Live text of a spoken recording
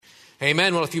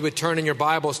Amen. Well, if you would turn in your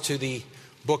Bibles to the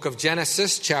book of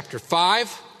Genesis, chapter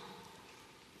 5.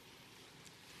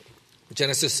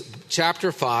 Genesis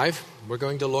chapter 5, we're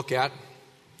going to look at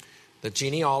the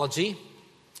genealogy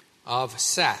of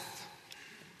Seth.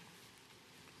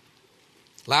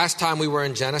 Last time we were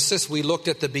in Genesis, we looked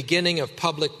at the beginning of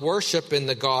public worship in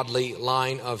the godly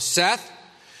line of Seth,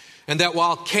 and that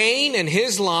while Cain and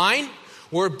his line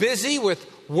were busy with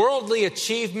worldly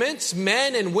achievements,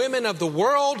 men and women of the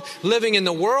world, living in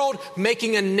the world,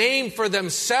 making a name for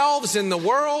themselves in the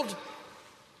world,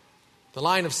 the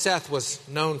line of Seth was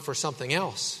known for something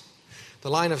else. The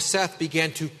line of Seth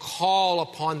began to call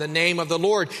upon the name of the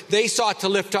Lord. They sought to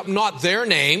lift up not their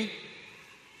name,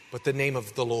 but the name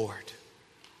of the Lord.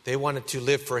 They wanted to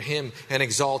live for Him and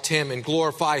exalt Him and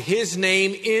glorify His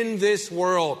name in this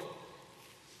world,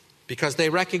 because they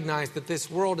recognized that this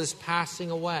world is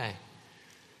passing away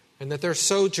and that they're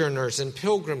sojourners and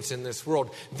pilgrims in this world.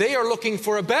 They are looking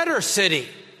for a better city,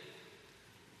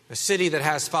 a city that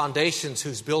has foundations,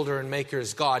 whose builder and maker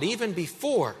is God. Even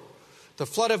before the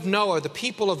flood of Noah, the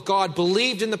people of God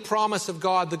believed in the promise of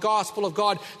God, the gospel of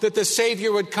God, that the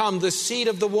Savior would come, the seed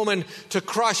of the woman, to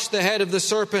crush the head of the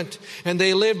serpent. And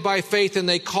they lived by faith and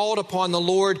they called upon the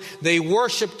Lord. They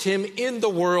worshiped Him in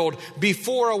the world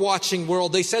before a watching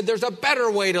world. They said there's a better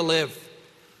way to live,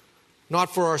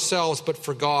 not for ourselves, but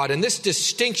for God. And this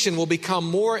distinction will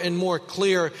become more and more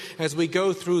clear as we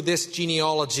go through this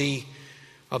genealogy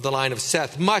of the line of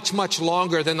Seth. Much, much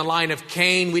longer than the line of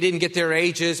Cain. We didn't get their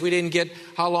ages. We didn't get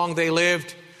how long they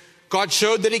lived. God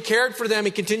showed that He cared for them.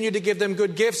 He continued to give them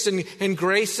good gifts and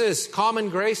graces, common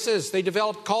graces. They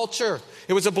developed culture.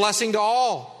 It was a blessing to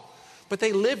all. But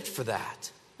they lived for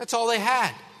that. That's all they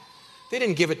had. They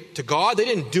didn't give it to God. They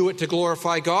didn't do it to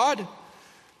glorify God.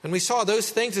 And we saw those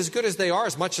things, as good as they are,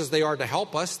 as much as they are to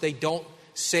help us, they don't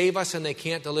save us and they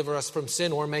can't deliver us from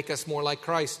sin or make us more like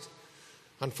Christ.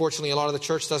 Unfortunately, a lot of the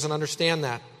church doesn't understand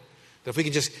that. That if we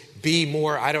can just be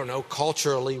more,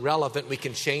 culturally relevant, we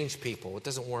can change people. It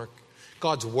doesn't work.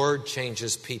 God's Word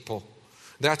changes people.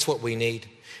 That's what we need.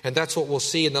 And that's what we'll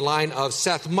see in the line of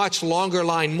Seth. Much longer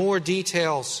line, more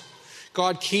details.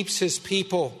 God keeps His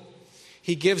people.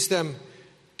 He gives them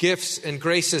gifts and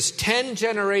graces. 10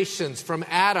 generations from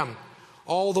Adam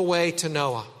all the way to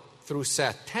Noah through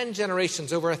Seth. 10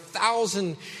 generations, over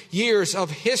 1,000 years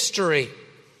of history.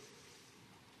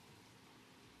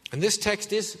 And this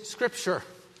text is Scripture.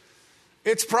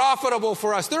 It's profitable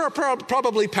for us. There are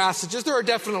probably passages, there are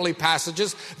definitely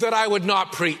passages that I would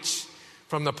not preach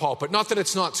from the pulpit. Not that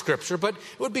it's not Scripture, but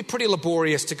it would be pretty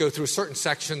laborious to go through certain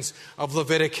sections of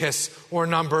Leviticus or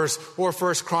Numbers or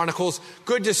First Chronicles.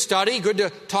 Good to study, good to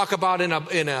talk about in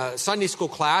a Sunday school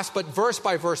class, but verse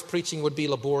by verse preaching would be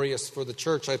laborious for the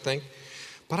church, I think.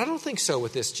 But I don't think so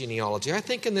with this genealogy. I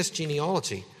think in this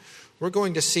genealogy, we're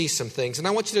going to see some things. And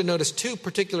I want you to notice 2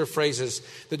 particular phrases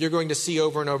that you're going to see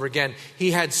over and over again. He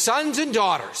had sons and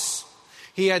daughters.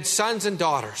 He had sons and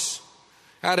daughters.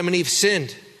 Adam and Eve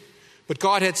sinned. But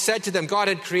God had said to them, God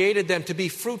had created them to be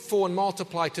fruitful and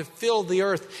multiply, to fill the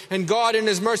earth. And God in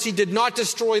His mercy did not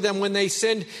destroy them when they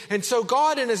sinned. And so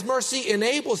God in His mercy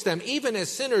enables them, even as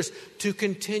sinners, to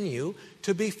continue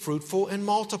to be fruitful and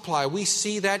multiply. We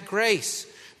see that grace.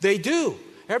 They do.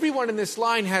 Everyone in this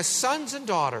line has sons and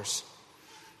daughters.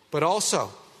 But also,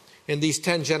 in these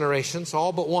 10 generations,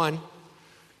 all but one,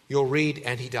 you'll read,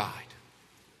 and he died.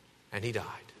 And he died.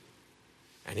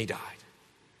 And he died.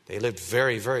 They lived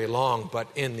very, very long, but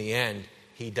in the end,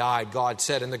 he died. God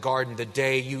said in the garden, the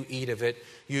day you eat of it,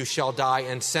 you shall die.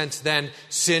 And since then,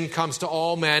 sin comes to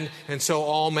all men, and so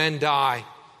all men die.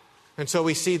 And so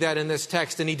we see that in this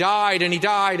text. And he died, and he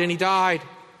died, and he died.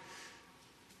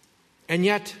 And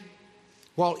yet,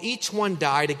 while each one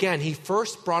died, again, he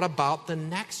first brought about the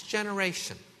next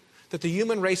generation, that the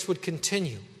human race would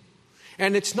continue.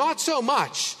 And it's not so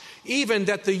much even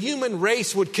that the human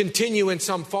race would continue in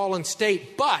some fallen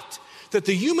state, but that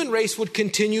the human race would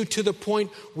continue to the point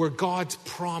where God's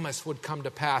promise would come to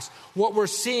pass. What we're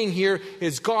seeing here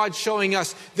is God showing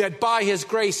us that by His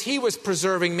grace, He was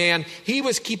preserving man. He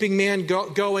was keeping man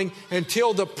going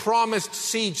until the promised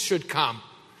seed should come.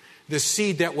 The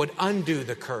seed that would undo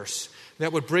the curse,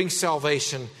 that would bring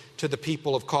salvation to the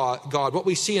people of God. What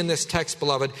we see in this text,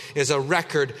 beloved, is a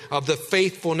record of the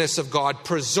faithfulness of God,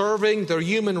 preserving the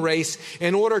human race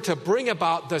in order to bring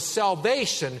about the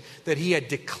salvation that He had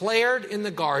declared in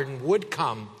the garden would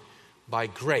come by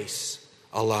grace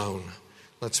alone.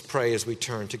 Let's pray as we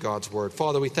turn to God's Word.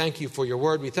 Father, we thank You for Your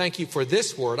Word. We thank You for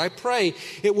this Word. I pray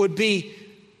it would be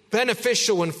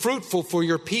beneficial and fruitful for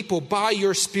Your people by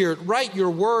Your Spirit. Write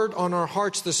Your Word on our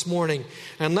hearts this morning,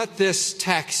 and let this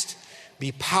text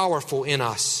be powerful in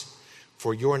us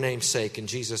for your name's sake. In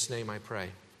Jesus' name I pray.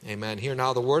 Amen. Hear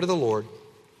now the word of the Lord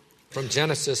from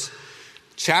Genesis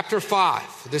chapter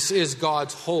 5. This is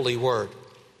God's holy word.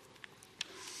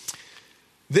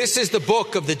 This is the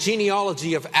book of the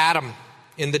genealogy of Adam.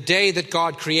 In the day that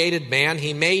God created man,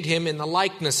 he made him in the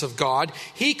likeness of God.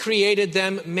 He created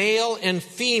them male and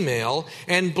female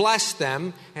and blessed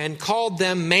them and called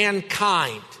them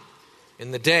mankind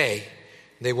in the day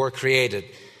they were created.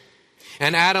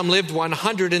 And Adam lived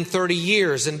 130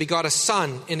 years and begot a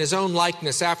son in his own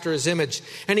likeness after his image,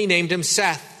 and he named him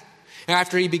Seth.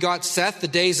 After he begot Seth, the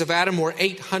days of Adam were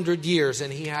 800 years,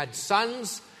 and he had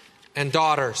sons and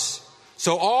daughters.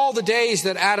 So all the days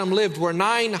that Adam lived were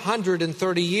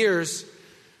 930 years,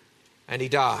 and he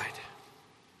died.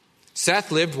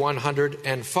 Seth lived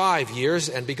 105 years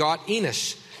and begot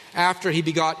Enosh. After he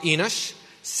begot Enosh,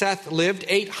 Seth lived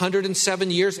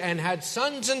 807 years and had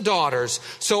sons and daughters.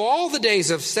 So all the days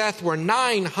of Seth were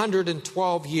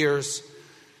 912 years,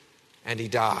 and he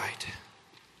died.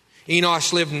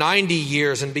 Enosh lived 90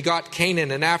 years and begot Canaan.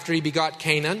 And after he begot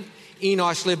Canaan,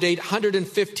 Enosh lived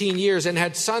 815 years and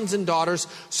had sons and daughters.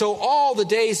 So all the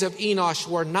days of Enosh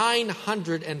were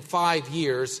 905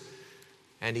 years,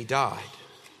 and he died.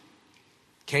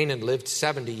 Canaan lived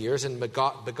 70 years and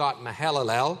begot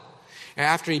Mahalalel.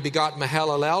 After he begot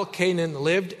Mahalalel, Canaan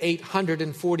lived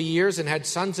 840 years and had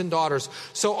sons and daughters.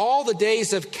 So all the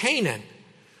days of Canaan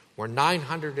were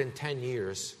 910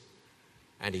 years,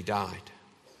 and he died.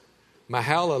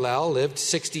 Mahalalel lived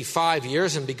 65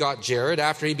 years and begot Jared.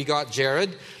 After he begot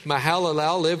Jared,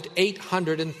 Mahalalel lived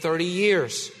 830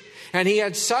 years. And he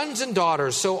had sons and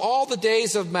daughters. So all the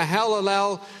days of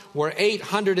Mahalalel were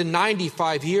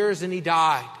 895 years, and he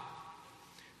died.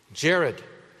 Jared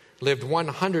lived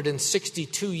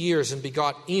 162 years and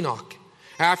begot Enoch.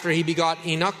 After he begot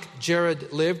Enoch,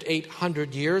 Jared lived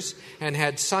 800 years and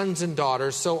had sons and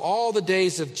daughters. So all the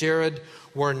days of Jared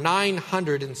were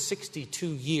 962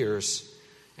 years,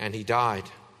 and he died.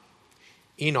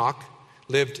 Enoch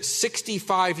lived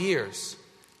 65 years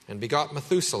and begot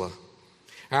Methuselah.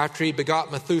 After he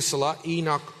begot Methuselah,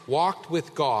 Enoch walked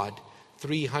with God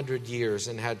 300 years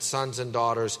and had sons and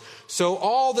daughters. So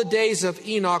all the days of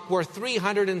Enoch were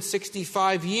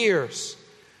 365 years.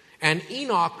 And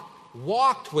Enoch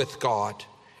walked with God,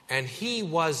 and he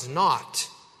was not,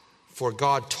 for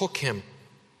God took him.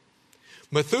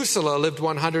 Methuselah lived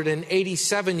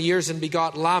 187 years and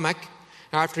begot Lamech.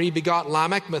 After he begot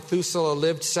Lamech, Methuselah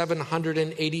lived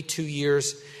 782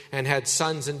 years and had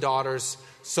sons and daughters.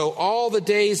 So all the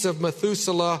days of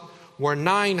Methuselah were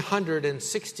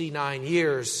 969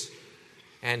 years,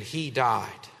 and he died.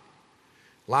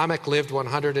 Lamech lived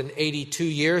 182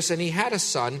 years, and he had a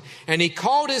son, and he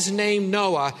called his name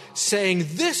Noah, saying,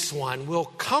 "This one will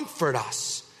comfort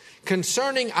us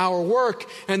concerning our work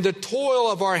and the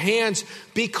toil of our hands,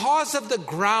 because of the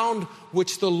ground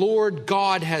which the Lord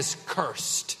God has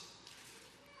cursed."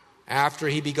 After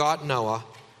he begot Noah,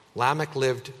 Lamech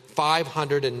lived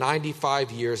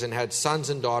 595 years and had sons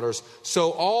and daughters.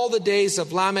 So all the days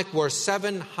of Lamech were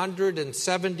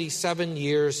 777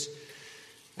 years,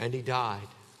 and he died.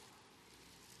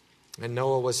 And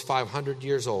Noah was 500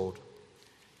 years old,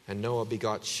 and Noah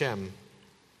begot Shem,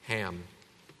 Ham,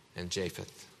 and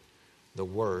Japheth. The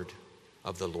word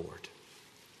of the Lord.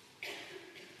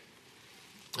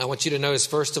 I want you to notice,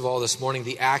 first of all, this morning,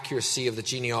 the accuracy of the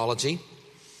genealogy.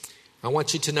 I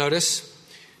want you to notice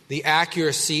the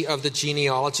accuracy of the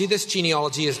genealogy. This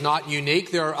genealogy is not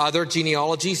unique. There are other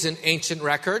genealogies in ancient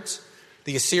records.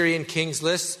 The Assyrian Kings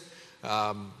list,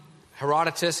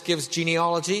 Herodotus gives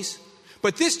genealogies.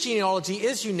 But this genealogy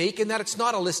is unique in that it's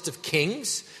not a list of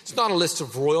kings. It's not a list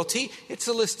of royalty. It's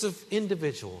a list of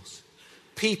individuals,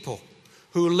 people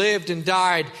who lived and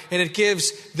died. And it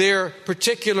gives their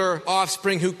particular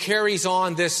offspring who carries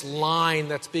on this line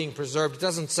that's being preserved. It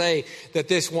doesn't say that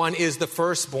this one is the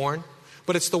firstborn,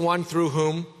 but it's the one through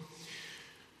whom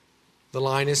the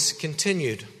line is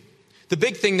continued. The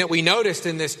big thing that we noticed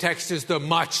in this text is the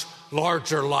much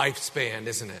larger lifespan,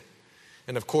 isn't it?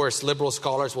 And of course, liberal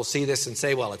scholars will see this and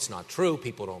say, well, it's not true.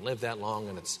 People don't live that long,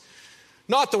 and it's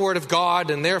not the Word of God,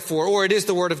 and therefore, or it is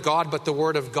the Word of God, but the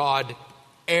Word of God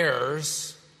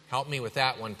errs. Help me with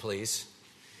that one, please.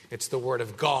 It's the Word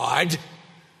of God,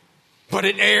 but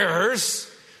it errs.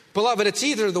 Beloved, it's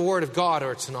either the Word of God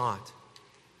or it's not.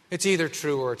 It's either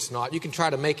true or it's not. You can try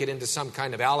to make it into some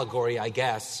kind of allegory, I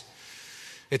guess.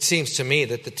 It seems to me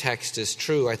that the text is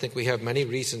true. I think we have many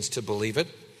reasons to believe it.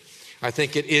 I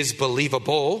think it is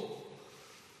believable.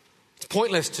 It's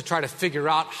pointless to try to figure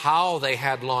out how they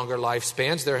had longer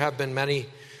lifespans. There have been many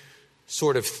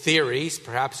sort of theories.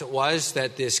 Perhaps it was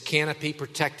that this canopy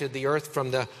protected the earth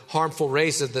from the harmful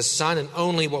rays of the sun, and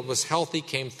only what was healthy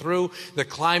came through. The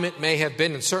climate may have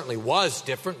been, and certainly was,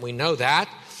 different. We know that.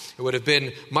 It would have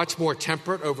been much more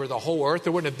temperate over the whole earth.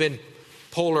 There wouldn't have been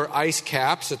polar ice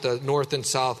caps at the North and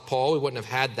South Pole. We wouldn't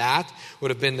have had that. It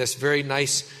would have been this very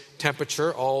nice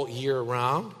temperature all year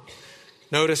round.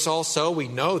 Notice also, we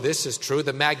know this is true,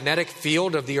 the magnetic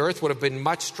field of the earth would have been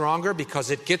much stronger because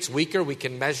it gets weaker. We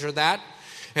can measure that.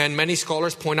 And many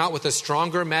scholars point out with a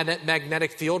stronger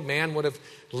magnetic field, man would have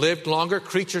lived longer.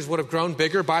 Creatures would have grown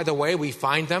bigger. By the way, we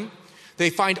find them.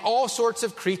 They find all sorts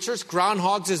of creatures.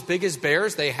 Groundhogs as big as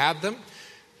bears, they have them.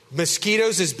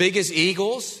 Mosquitoes as big as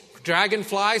eagles.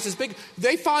 Dragonflies as big.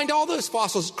 They find all those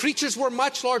fossils. Creatures were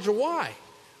much larger. Why?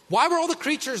 Why were all the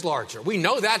creatures larger? We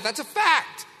know that. That's a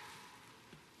fact.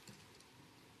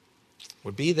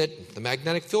 Would be that the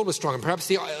magnetic field was strong. And perhaps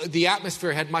the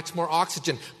atmosphere had much more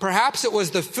oxygen. Perhaps it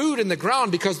was the food in the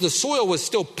ground, because the soil was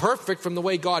still perfect from the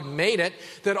way God made it,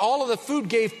 that all of the food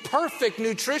gave perfect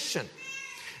nutrition.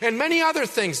 And many other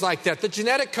things like that. The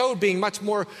genetic code being much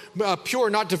more pure,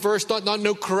 not diverse,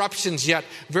 no corruptions yet.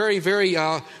 Very, very,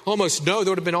 almost no, there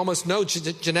would have been almost no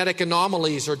genetic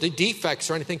anomalies or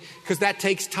defects or anything, because that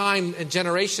takes time and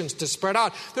generations to spread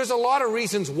out. There's a lot of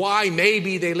reasons why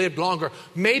maybe they lived longer.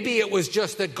 Maybe it was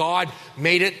just that God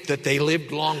made it that they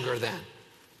lived longer then,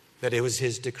 that it was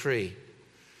His decree.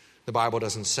 The Bible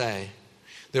doesn't say.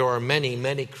 There are many,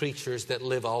 many creatures that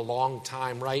live a long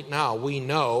time right now. We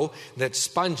know that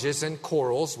sponges and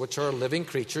corals, which are living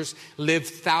creatures, live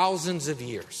thousands of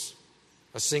years.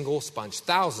 A single sponge,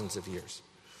 thousands of years.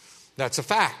 That's a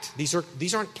fact.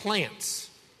 These aren't plants.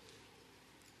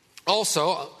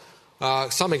 Also,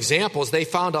 some examples, they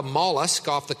found a mollusk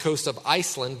off the coast of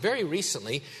Iceland very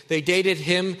recently. They dated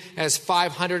him as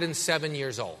 507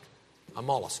 years old. A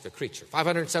mollusk, a creature,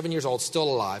 507 years old, still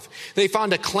alive. They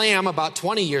found a clam about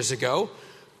 20 years ago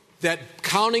that,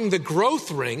 counting the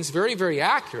growth rings, very, very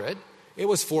accurate, it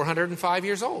was 405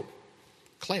 years old.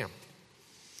 Clam.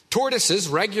 Tortoises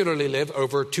regularly live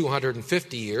over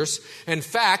 250 years. In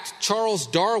fact, Charles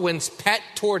Darwin's pet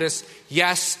tortoise,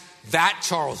 yes, that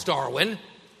Charles Darwin,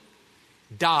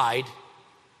 died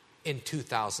in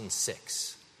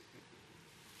 2006.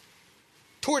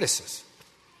 Tortoises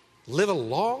live a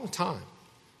long time,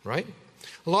 right?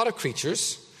 A lot of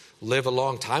creatures live a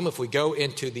long time. If we go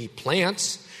into the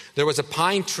plants, there was a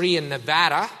pine tree in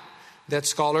Nevada that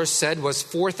scholars said was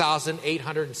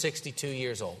 4,862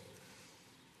 years old.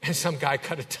 And some guy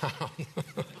cut it down. It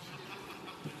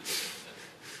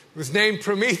was named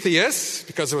Prometheus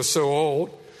because it was so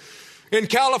old. In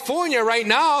California right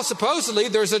now, supposedly,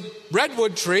 there's a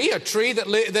redwood tree, a tree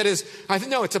that is,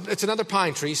 it's another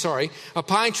pine tree, sorry. A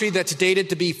pine tree that's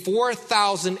dated to be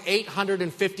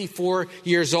 4,854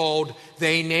 years old.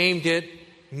 They named it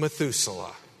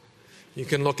Methuselah. You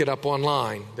can look it up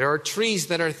online. There are trees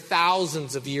that are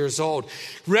thousands of years old.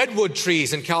 Redwood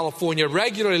trees in California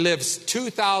regularly lives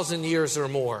 2,000 years or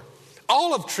more.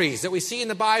 Olive trees that we see in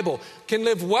the Bible can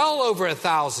live well over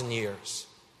 1,000 years.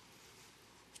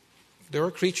 There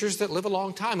are creatures that live a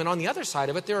long time. And on the other side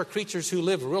of it, there are creatures who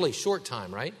live a really short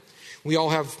time, right? We all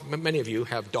have, many of you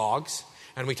have dogs.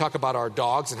 And we talk about our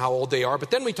dogs and how old they are.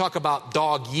 But then we talk about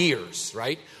dog years,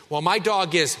 right? Well, my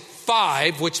dog is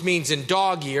 5, which means in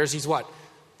dog years, he's what?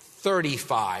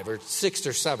 35 or 6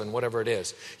 or 7, whatever it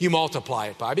is. You multiply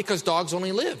it by, because dogs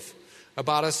only live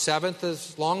about a seventh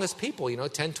as long as people,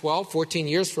 10, 12, 14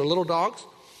 years for little dogs.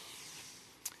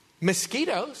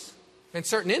 Mosquitoes and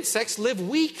certain insects live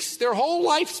weeks, their whole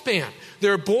lifespan.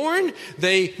 They're born,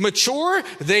 they mature,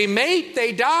 they mate,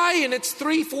 they die, and it's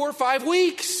 3, 4, 5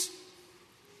 weeks.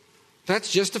 That's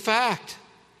just a fact.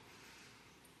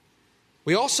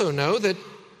 We also know that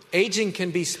aging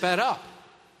can be sped up.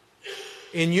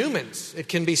 In humans, it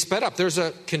can be sped up. There's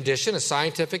a condition, a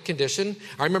scientific condition.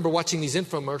 I remember watching these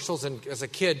infomercials and as a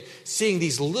kid seeing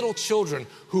these little children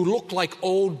who look like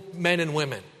old men and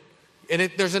women. And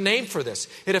there's a name for this.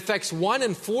 It affects 1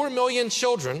 in 4 million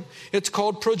children. It's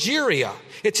called progeria.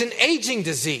 It's an aging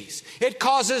disease. It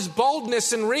causes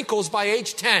baldness and wrinkles by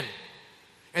age 10.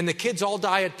 And the kids all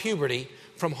die at puberty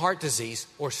from heart disease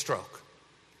or stroke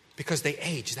because they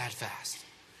age that fast.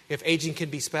 If aging can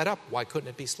be sped up, why couldn't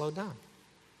it be slowed down?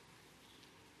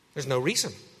 There's no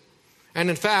reason. And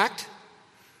in fact,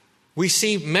 we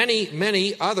see many,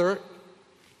 many other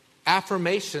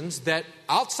affirmations that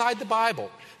outside the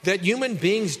Bible, that human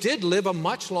beings did live a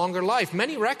much longer life.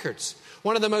 Many records.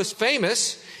 One of the most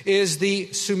famous is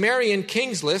the Sumerian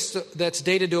Kings list that's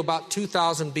dated to about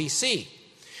 2000 BC.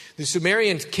 The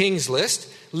Sumerian Kings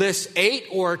list lists 8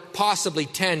 or possibly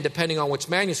 10, depending on which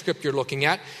manuscript you're looking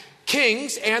at,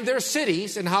 kings and their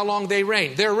cities and how long they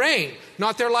reigned. Their reign,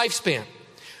 not their lifespan.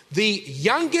 The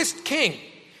youngest king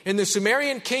in the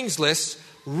Sumerian kings list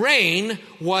reign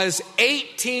was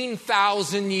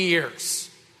 18,000 years.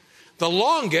 The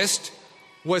longest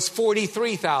was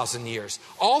 43,000 years.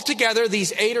 Altogether,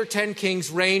 these 8 or 10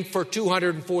 kings reigned for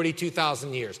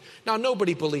 242,000 years. Now,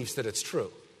 nobody believes that it's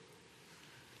true.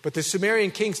 But the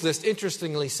Sumerian kings list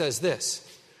interestingly says this.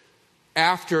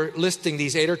 After listing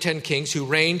these 8 or 10 kings who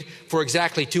reigned for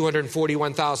exactly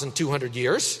 241,200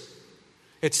 years,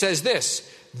 it says this: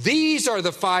 these are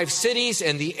the 5 cities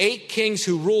and the 8 kings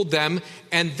who ruled them,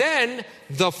 and then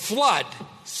the flood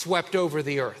swept over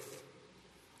the earth.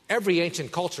 Every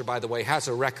ancient culture, by the way, has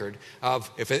a record of,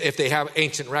 if they have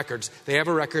ancient records, they have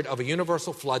a record of a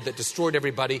universal flood that destroyed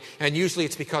everybody, and usually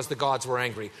it's because the gods were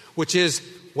angry, which is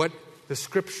what the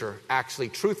Scripture actually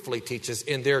truthfully teaches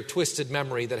in their twisted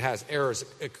memory that has errors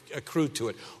accrued to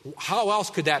it. How else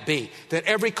could that be? That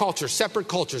every culture, separate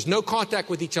cultures, no contact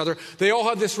with each other, they all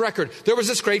have this record. There was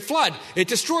this great flood. It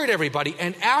destroyed everybody.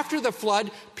 And after the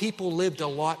flood, people lived a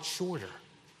lot shorter.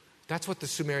 That's what the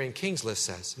Sumerian Kings list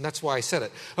says. And that's why I said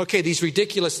it. Okay, these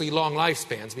ridiculously long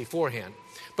lifespans beforehand.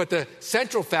 But the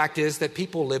central fact is that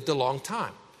people lived a long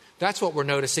time. That's what we're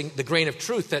noticing, the grain of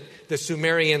truth that the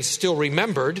Sumerians still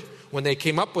remembered when they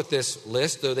came up with this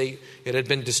list, though it had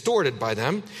been distorted by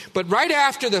them. But right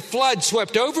after the flood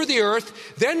swept over the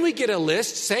earth, then we get a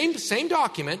list, same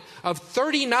document, of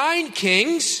 39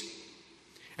 kings.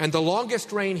 And the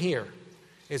longest reign here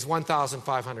is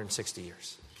 1,560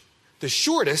 years. The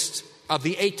shortest of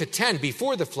the 8 to 10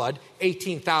 before the flood,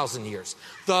 18,000 years.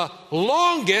 The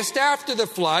longest after the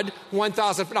flood,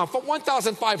 1,000. Now,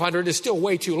 1,500 is still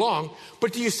way too long,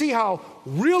 but do you see how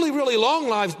really, really long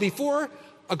lives before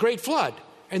a great flood,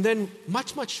 and then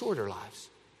much, much shorter lives?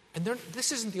 And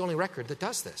this isn't the only record that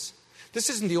does this. This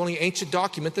isn't the only ancient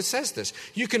document that says this.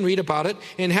 You can read about it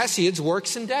in Hesiod's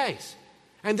Works and Days.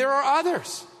 And there are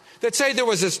others that say there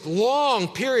was this long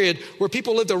period where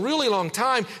people lived a really long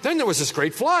time. Then there was this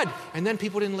great flood. And then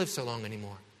people didn't live so long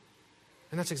anymore.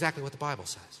 And that's exactly what the Bible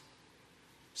says.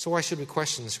 So why should we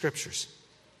question the Scriptures?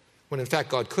 When in fact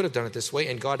God could have done it this way,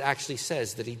 and God actually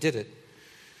says that He did it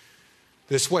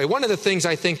this way. One of the things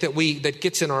I think that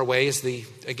gets in our way is the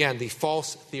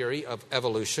false theory of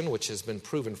evolution, which has been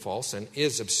proven false and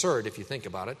is absurd if you think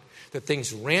about it. That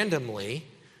things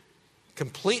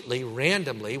completely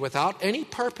randomly, without any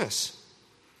purpose,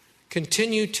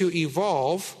 continue to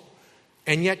evolve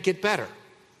and yet get better.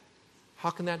 How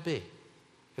can that be?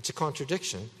 It's a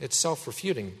contradiction. It's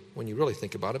self-refuting when you really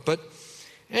think about it. But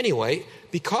anyway,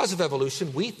 because of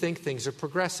evolution, we think things are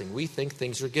progressing. We think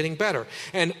things are getting better.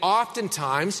 And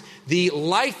oftentimes, the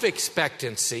life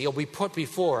expectancy will be put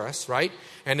before us, right?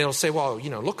 And it'll say, well,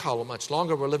 look how much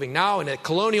longer we're living now. And at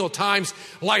colonial times,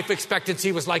 life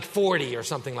expectancy was like 40 or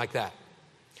something like that.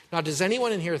 Now, does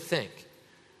anyone in here think,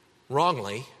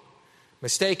 wrongly,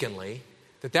 mistakenly,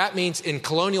 that means in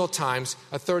colonial times,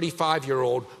 a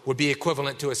 35-year-old would be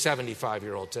equivalent to a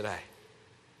 75-year-old today?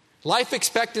 Life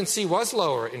expectancy was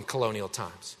lower in colonial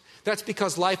times. That's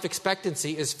because life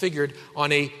expectancy is figured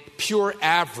on a pure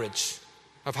average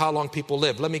of how long people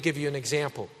live. Let me give you an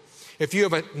example. If you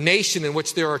have a nation in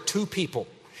which there are 2 people,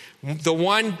 the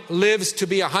one lives to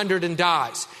be 100 and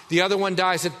dies. The other one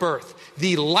dies at birth.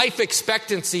 The life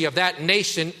expectancy of that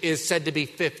nation is said to be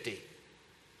 50.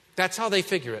 That's how they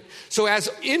figure it. So as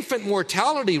infant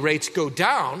mortality rates go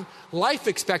down, life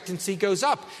expectancy goes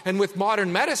up. And with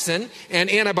modern medicine and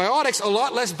antibiotics, a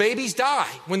lot less babies die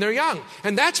when they're young.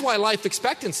 And that's why life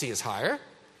expectancy is higher.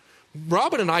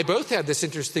 Robin and I both had this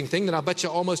interesting thing that I'll bet you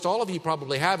almost all of you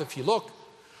probably have if you look.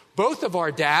 Both of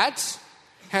our dads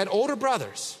had older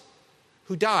brothers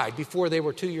who died before they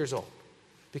were 2 years old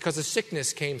because a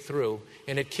sickness came through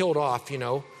and it killed off,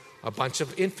 a bunch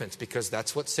of infants, because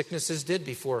that's what sicknesses did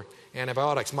before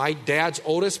antibiotics. My dad's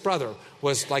oldest brother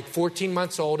was like 14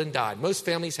 months old and died. Most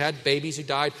families had babies who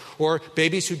died, or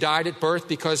babies who died at birth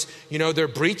because, they're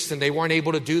breached and they weren't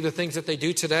able to do the things that they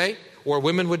do today, or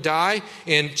women would die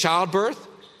in childbirth.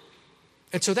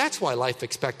 And so that's why life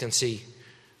expectancy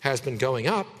has been going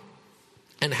up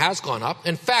and has gone up.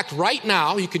 In fact, right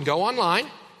now, you can go online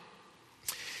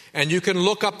and you can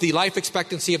look up the life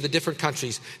expectancy of the different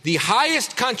countries. The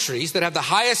highest countries that have the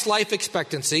highest life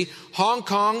expectancy: Hong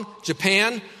Kong,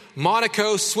 Japan,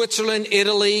 Monaco, Switzerland,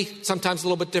 Italy, sometimes a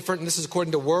little bit different. And this is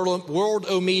according to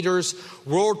Worldometers,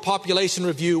 World Population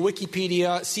Review,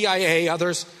 Wikipedia, CIA,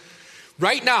 others.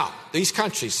 Right now, these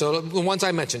countries, so the ones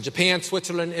I mentioned, Japan,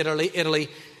 Switzerland, Italy,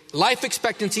 life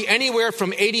expectancy anywhere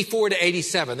from 84 to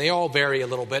 87. They all vary a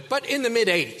little bit, but in the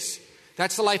mid-80s.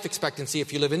 That's the life expectancy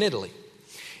if you live in Italy.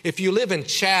 If you live in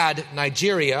Chad,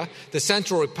 Nigeria, the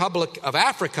Central Republic of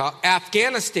Africa,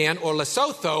 Afghanistan, or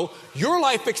Lesotho, your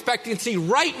life expectancy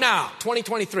right now,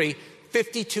 2023,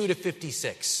 52 to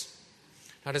 56.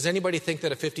 Now, does anybody think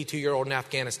that a 52-year-old in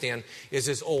Afghanistan is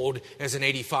as old as an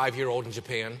 85-year-old in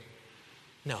Japan?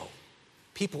 No.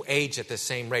 People age at the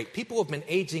same rate. People have been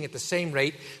aging at the same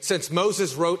rate since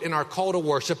Moses wrote in our call to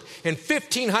worship in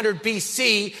 1500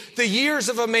 BC, the years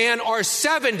of a man are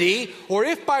 70, or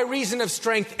if by reason of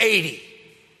strength, 80.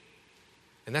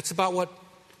 And that's about what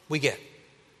we get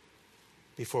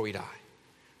before we die.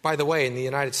 By the way, in the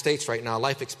United States right now,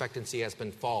 life expectancy has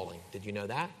been falling. Did you know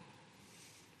that?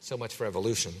 So much for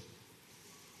evolution.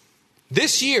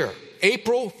 This year,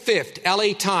 April 5th,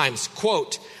 LA Times,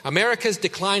 quote, America's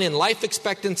decline in life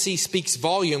expectancy speaks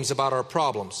volumes about our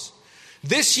problems.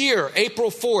 This year,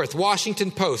 April 4th, Washington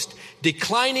Post,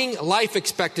 declining life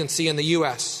expectancy in the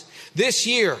U.S. This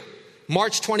year,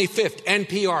 March 25th,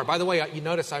 NPR. By the way, you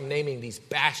notice I'm naming these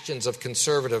bastions of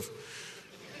conservative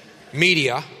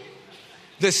media.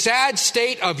 The sad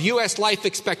state of U.S. life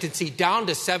expectancy down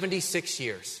to 76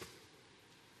 years.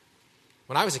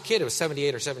 When I was a kid, it was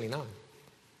 78 or 79.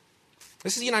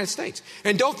 This is the United States.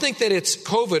 And don't think that it's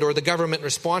COVID or the government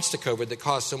response to COVID that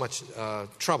caused so much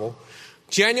trouble.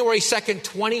 January 2nd,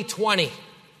 2020,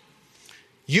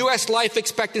 U.S. life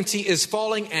expectancy is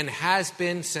falling and has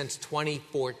been since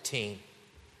 2014.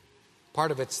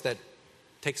 Part of it's that it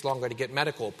takes longer to get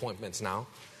medical appointments now,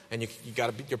 and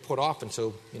you're put off, and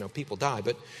so people die.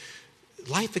 But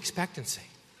life expectancy,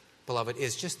 beloved,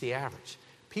 is just the average.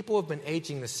 People have been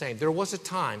aging the same. There was a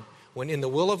time when in the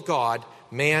will of God,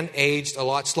 man aged a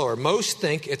lot slower. Most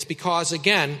think it's because,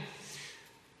 again,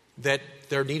 that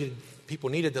people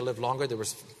needed to live longer. There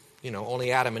was,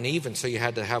 only Adam and Eve, and so you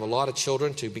had to have a lot of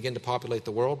children to begin to populate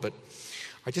the world. But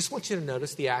I just want you to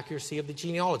notice the accuracy of the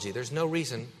genealogy. There's no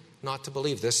reason not to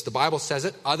believe this. The Bible says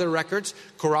it. Other records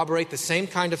corroborate the same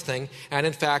kind of thing. And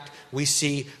in fact, we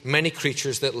see many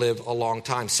creatures that live a long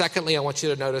time. Secondly, I want you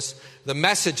to notice the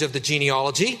message of the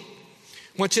genealogy.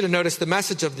 I want you to notice the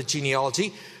message of the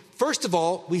genealogy. First of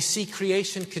all, we see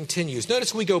creation continues.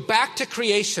 Notice we go back to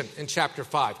creation in chapter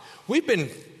 5. We've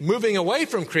been moving away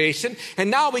from creation,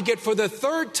 and now we get for the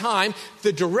third time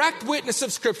the direct witness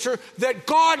of Scripture that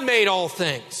God made all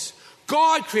things.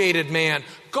 God created man.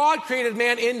 God created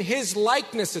man in his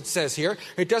likeness, it says here.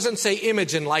 It doesn't say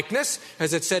image and likeness,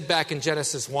 as it said back in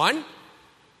Genesis 1.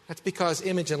 That's because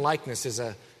image and likeness is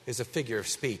a figure of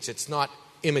speech. It's not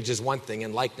image is one thing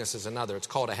and likeness is another. It's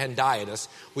called a hendiadys.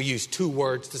 We use two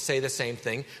words to say the same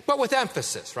thing, but with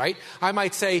emphasis, right? I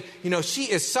might say, she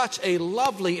is such a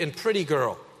lovely and pretty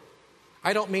girl.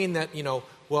 I don't mean that,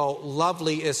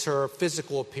 lovely is her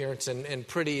physical appearance and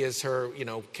pretty is her,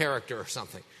 character or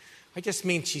something. I just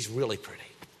mean she's really pretty,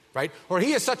 right? Or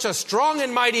he is such a strong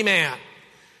and mighty man.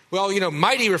 Well,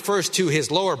 mighty refers to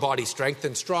his lower body strength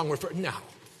and strong no.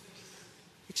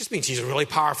 It just means he's a really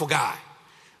powerful guy,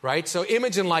 right? So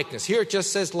image and likeness. Here it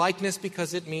just says likeness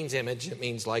because it means image. It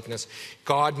means likeness.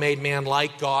 God made man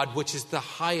like God, which is the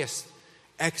highest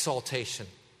exaltation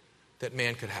that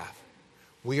man could have.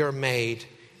 We are made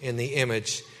in the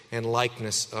image and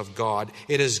likeness of God.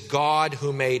 It is God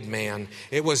who made man.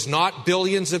 It was not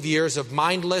billions of years of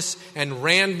mindless and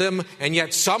random and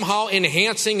yet somehow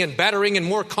enhancing and bettering and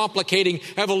more complicating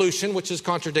evolution, which is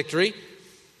contradictory.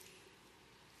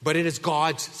 But it is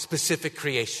God's specific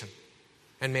creation.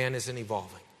 And man isn't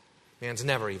evolving. Man's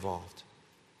never evolved.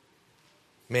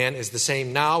 Man is the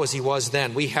same now as he was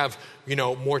then. We have,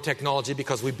 more technology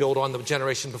because we build on the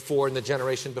generation before and the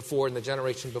generation before and the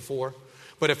generation before.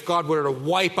 But if God were to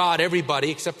wipe out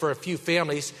everybody except for a few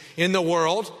families in the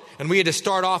world and we had to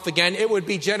start off again, it would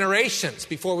be generations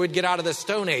before we'd get out of the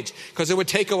Stone Age because it would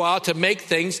take a while to make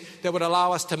things that would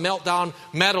allow us to melt down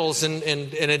metals and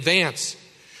advance.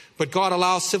 But God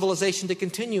allows civilization to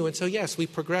continue. And so, yes, we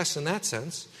progress in that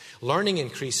sense. Learning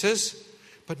increases.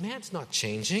 But man's not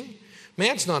changing.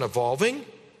 Man's not evolving.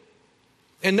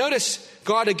 And notice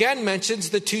God again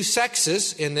mentions the two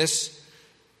sexes in this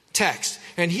text.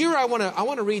 And here I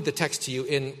want to read the text to you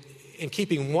in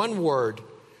keeping one word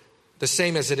the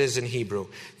same as it is in Hebrew.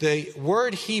 The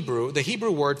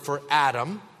Hebrew word for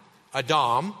Adam,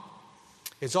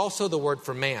 is also the word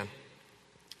for man.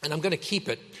 And I'm going to keep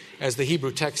it as the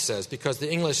Hebrew text says because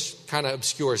the English kind of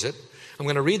obscures it. I'm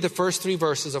going to read the first 3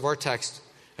 verses of our text,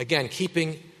 again,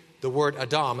 keeping the word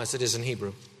Adam as it is in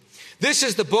Hebrew. This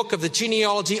is the book of the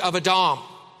genealogy of Adam.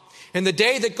 In the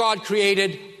day that God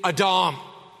created Adam,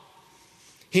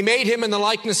 He made him in the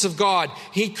likeness of God.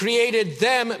 He created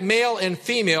them, male and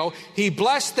female. He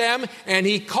blessed them and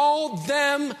he called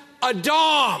them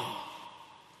Adam.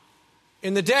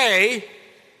 In the day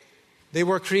They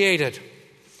were created.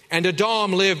 And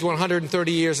Adam lived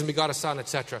 130 years and begot a son,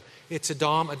 etc. It's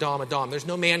Adam. There's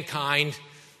no mankind.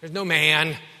 There's no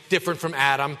man different from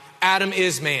Adam. Adam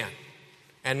is man.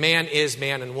 And man is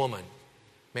man and woman.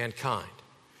 Mankind.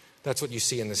 That's what you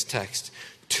see in this text.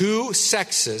 Two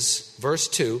sexes, verse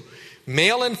 2,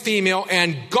 male and female,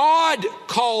 and God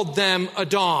called them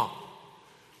Adam.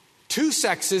 Two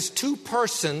sexes, two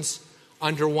persons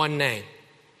under one name.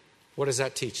 What does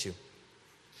that teach you?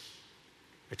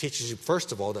 It teaches you,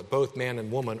 first of all, that both man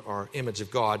and woman are image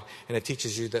of God, and it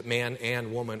teaches you that man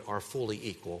and woman are fully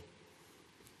equal,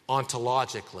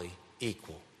 ontologically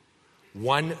equal.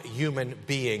 One human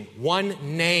being,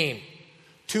 one name,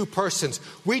 two persons.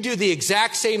 We do the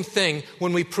exact same thing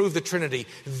when we prove the Trinity.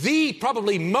 The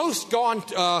probably most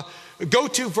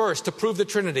go-to verse to prove the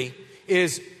Trinity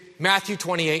is Matthew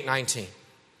 28:19.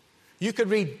 You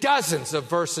could read dozens of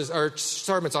verses or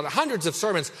sermons on it, hundreds of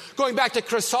sermons, going back to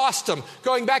Chrysostom,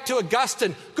 going back to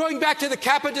Augustine, going back to the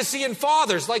Cappadocian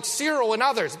fathers like Cyril and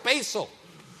others, Basil,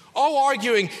 all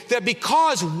arguing that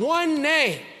because one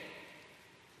name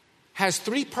has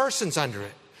three persons under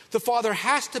it, the Father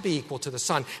has to be equal to the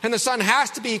Son, and the Son has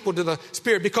to be equal to the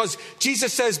Spirit, because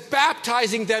Jesus says,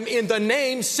 baptizing them in the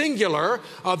name singular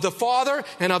of the Father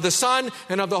and of the Son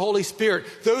and of the Holy Spirit.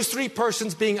 Those three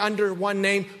persons being under one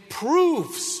name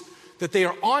proves that they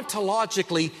are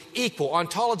ontologically equal.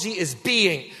 Ontology is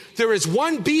being. There is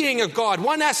one being of God,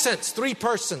 one essence, three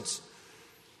persons.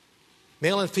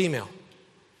 Male and female,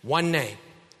 one name,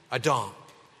 Adam.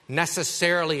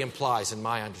 Necessarily implies, in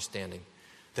my understanding,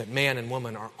 that man and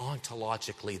woman are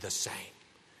ontologically the same,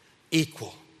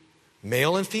 equal.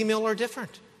 Male and female are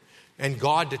different, and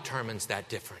God determines that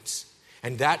difference.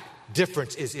 And that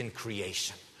difference is in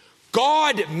creation.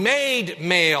 God made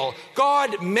male.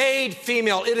 God made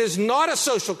female. It is not a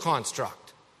social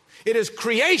construct. It is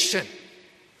creation.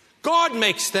 God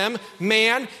makes them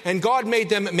man, and God made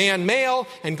them man male,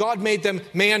 and God made them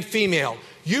man female.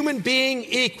 Human being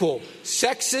equal.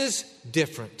 Sexes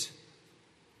different.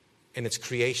 And it's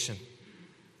creation.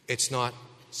 It's not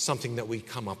something that we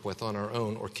come up with on our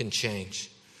own or can change.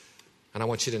 And I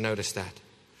want you to notice that.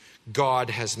 God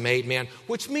has made man,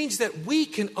 which means that we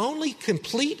can only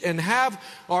complete and have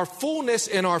our fullness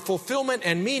and our fulfillment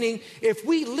and meaning if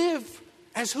we live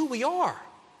as who we are.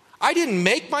 I didn't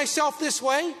make myself this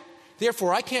way.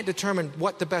 Therefore, I can't determine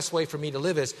what the best way for me to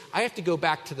live is. I have to go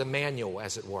back to the manual,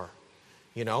 as it were.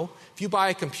 You know, if you buy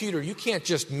a computer, you can't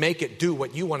just make it do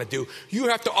what you want to do. You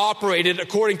have to operate it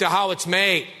according to how it's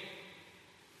made.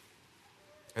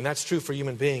 And that's true for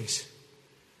human beings.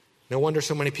 No wonder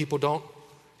so many people don't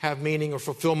have meaning or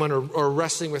fulfillment or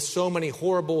wrestling with so many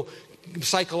horrible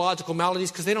psychological maladies,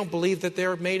 because they don't believe that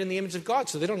they're made in the image of God,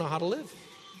 so they don't know how to live.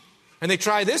 And they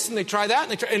try this and they try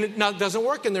that and it doesn't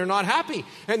work, and they're not happy.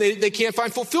 And they can't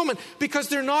find fulfillment because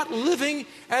they're not living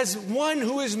as one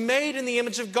who is made in the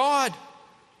image of God.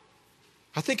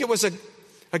 I think it was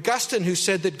Augustine who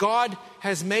said that God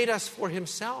has made us for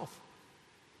himself.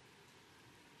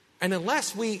 And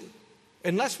unless we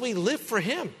live for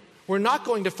him, we're not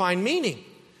going to find meaning.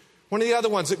 One of the other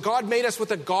ones, that God made us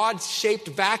with a God-shaped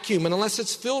vacuum, and unless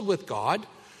it's filled with God,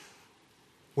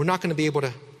 we're not going to be able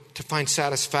to find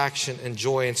satisfaction and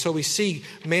joy. And so we see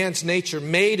man's nature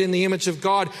made in the image of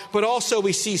God, but also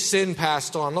we see sin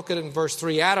passed on. Look at it in verse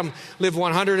 3. Adam lived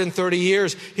 130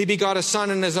 years. He begot a son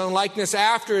in his own likeness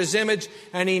after his image,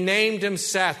 and he named him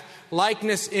Seth.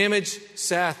 Likeness, image,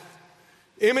 Seth.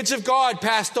 Image of God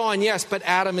passed on, yes, but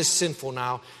Adam is sinful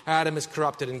now. Adam is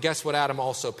corrupted. And guess what Adam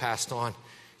also passed on?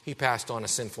 He passed on a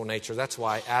sinful nature. That's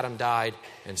why Adam died,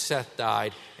 and Seth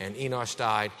died, and Enosh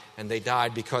died, and they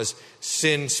died because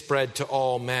sin spread to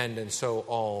all men, and so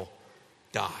all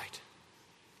died.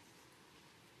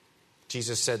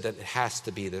 Jesus said that it has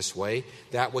to be this way.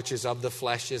 That which is of the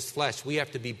flesh is flesh. We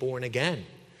have to be born again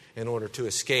in order to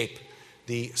escape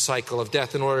the cycle of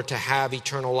death, in order to have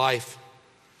eternal life.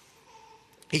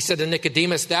 He said to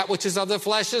Nicodemus, that which is of the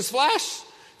flesh is flesh.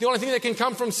 The only thing that can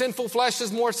come from sinful flesh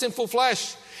is more sinful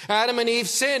flesh. Adam and Eve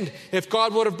sinned. If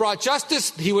God would have brought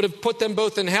justice, he would have put them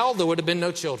both in hell. There would have been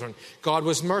no children. God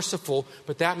was merciful,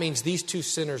 but that means these two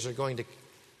sinners are going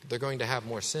to have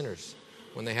more sinners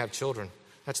when they have children.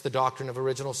 That's the doctrine of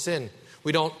original sin.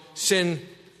 We don't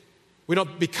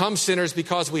become sinners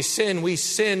because we sin. We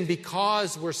sin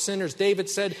because we're sinners. David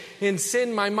said, in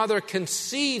sin my mother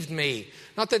conceived me.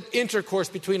 Not that intercourse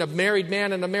between a married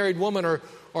man and a married woman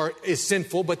is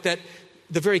sinful, but that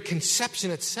the very conception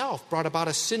itself brought about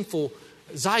a sinful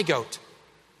zygote.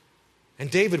 And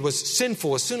David was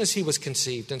sinful as soon as he was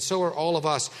conceived, and so are all of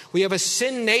us. We have a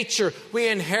sin nature. We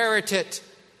inherit it.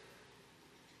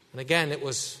 And again, it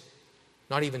was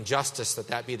Not even justice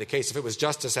that be the case. If it was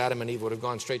justice, Adam and Eve would have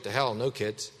gone straight to hell. No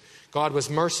kids. God was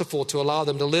merciful to allow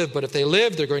them to live, but if they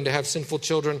live, they're going to have sinful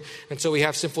children. And so we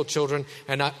have sinful children.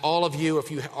 And not all of you,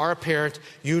 if you are a parent,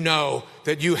 you know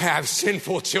that you have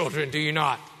sinful children, do you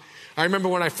not? I remember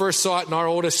when I first saw it in our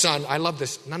oldest son. I love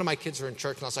this. None of my kids are in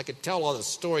church now, so I could tell all the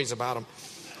stories about them.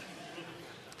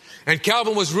 And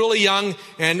Calvin was really young,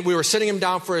 and we were sitting him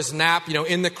down for his nap,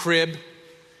 in the crib.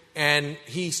 And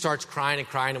he starts crying and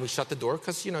crying, and we shut the door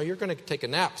because, you're going to take a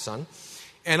nap, son.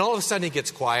 And all of a sudden he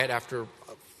gets quiet after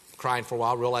crying for a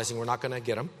while, realizing we're not going to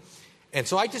get him. And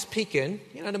so I just peek in,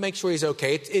 to make sure he's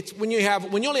okay. It's when you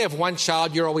only have one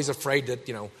child, you're always afraid that,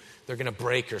 they're going to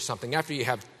break or something. After you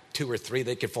have 2 or 3,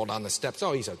 they could fall down the steps.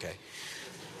 Oh, he's okay.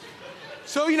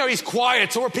 So, he's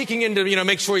quiet. So we're peeking in to,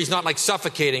 make sure he's not like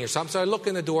suffocating or something. So I look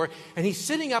in the door, and he's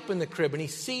sitting up in the crib, and he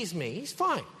sees me. He's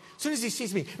fine. As soon as he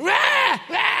sees me, rah,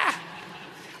 rah.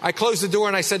 I closed the door,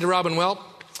 and I said to Robin, well,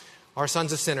 our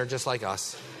son's a sinner just like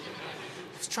us.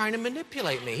 He's trying to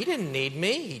manipulate me. He didn't need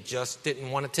me. He just didn't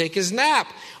want to take his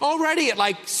nap. Already at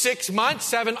like 6 months,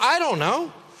 7, I don't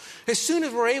know. As soon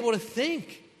as we're able to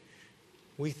think,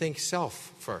 we think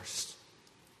self first,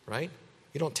 right?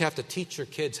 You don't have to teach your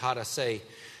kids how to say,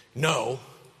 no,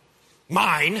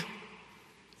 mine.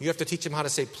 You have to teach them how to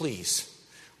say, please,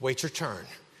 wait your turn.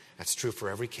 That's true for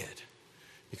every kid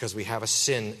because we have a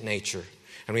sin nature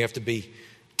and we have to be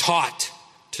taught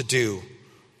to do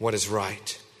what is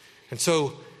right. And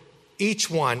so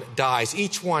each one dies,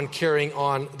 each one carrying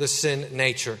on the sin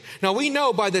nature. Now we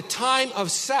know by the time of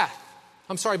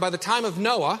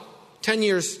Noah, 10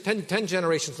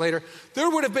 generations later,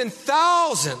 there would have been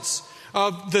thousands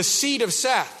of the seed of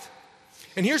Seth.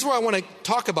 And here's where I want to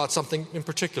talk about something in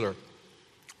particular.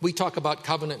 We talk about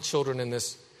covenant children in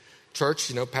this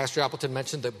church. Pastor Appleton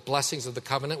mentioned the blessings of the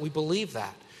covenant. We believe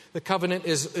that. The covenant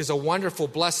is a wonderful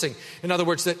blessing. In other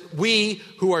words, that we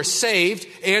who are saved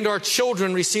and our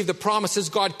children receive the promises.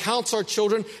 God counts our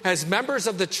children as members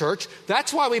of the church.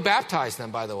 That's why we baptize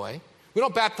them, by the way. We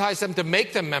don't baptize them to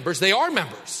make them members. They are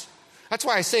members. That's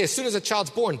why I say as soon as a child's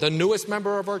born, the newest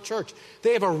member of our church,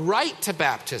 they have a right to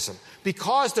baptism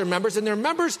because they're members, and they're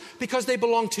members because they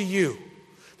belong to you.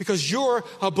 Because you're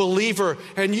a believer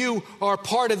and you are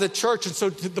part of the church, and so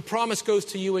the promise goes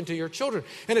to you and to your children.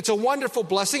 And it's a wonderful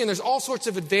blessing, and there's all sorts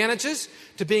of advantages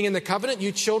to being in the covenant.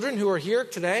 You children who are here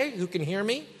today, who can hear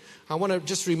me, I want to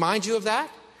just remind you of that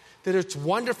it's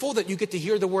wonderful that you get to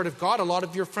hear the Word of God. A lot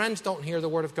of your friends don't hear the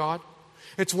Word of God.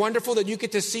 It's wonderful that you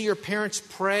get to see your parents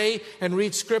pray and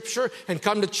read Scripture and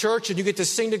come to church and you get to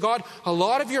sing to God. A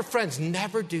lot of your friends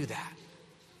never do that.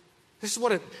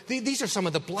 These are some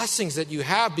of the blessings that you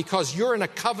have because you're in a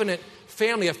covenant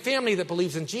family, a family that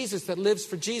believes in Jesus, that lives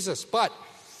for Jesus. But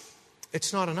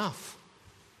it's not enough.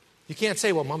 You can't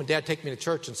say, well, Mom and Dad take me to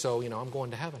church and so, I'm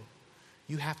going to heaven.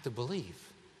 You have to believe.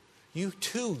 You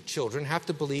too, children, have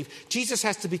to believe. Jesus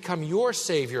has to become your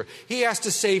Savior. He has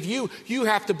to save you. You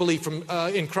have to believe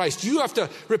in Christ. You have to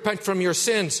repent from your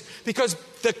sins because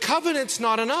the covenant's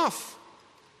not enough.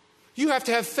 You have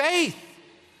to have faith.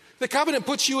 The covenant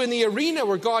puts you in the arena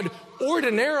where God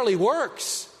ordinarily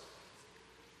works.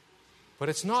 But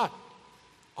it's not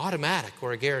automatic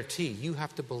or a guarantee. You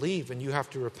have to believe and you have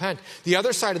to repent. The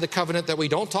other side of the covenant that we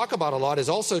don't talk about a lot is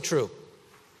also true.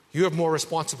 You have more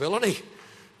responsibility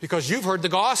because you've heard the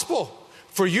gospel.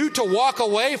 For you to walk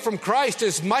away from Christ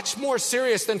is much more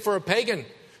serious than for a pagan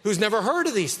who's never heard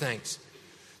of these things.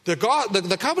 The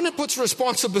covenant puts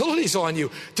responsibilities on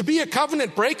you. To be a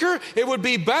covenant breaker, it would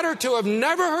be better to have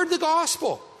never heard the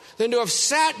gospel than to have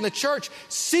sat in the church,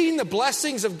 seen the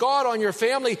blessings of God on your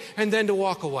family, and then to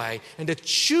walk away and to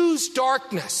choose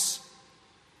darkness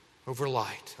over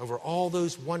light, over all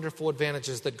those wonderful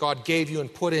advantages that God gave you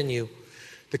and put in you.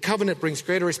 The covenant brings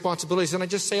greater responsibilities. And I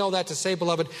just say all that to say,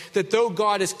 beloved, that though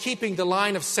God is keeping the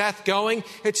line of Seth going,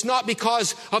 it's not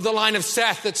because of the line of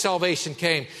Seth that salvation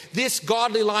came. This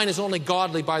godly line is only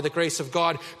godly by the grace of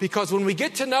God, because when we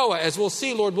get to Noah, as we'll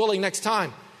see, Lord willing, next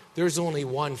time, there's only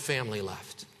one family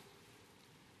left.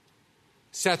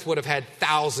 Seth would have had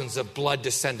thousands of blood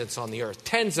descendants on the earth,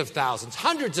 tens of thousands,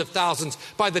 hundreds of thousands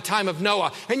by the time of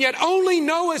Noah. And yet only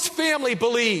Noah's family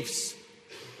believes.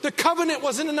 The covenant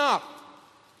wasn't enough.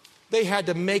 They had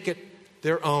to make it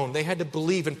their own. They had to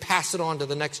believe and pass it on to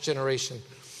the next generation.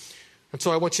 And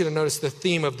so I want you to notice the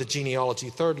theme of the genealogy.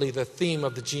 Thirdly, the theme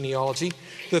of the genealogy.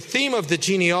 The theme of the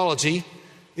genealogy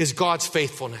is God's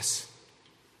faithfulness.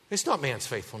 It's not man's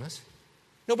faithfulness.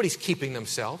 Nobody's keeping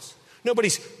themselves.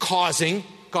 Nobody's causing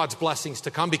God's blessings to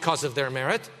come because of their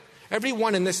merit.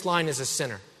 Everyone in this line is a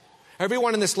sinner.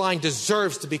 Everyone in this line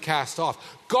deserves to be cast off.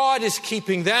 God is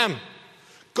keeping them.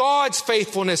 God's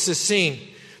faithfulness is seen.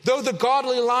 Though the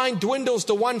godly line dwindles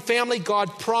to one family,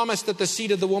 God promised that the seed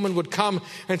of the woman would come,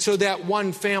 and so that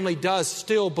one family does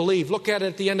still believe. Look at it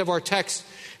at the end of our text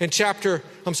in chapter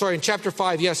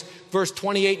 5, yes, verse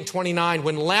 28 and 29,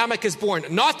 when Lamech is born.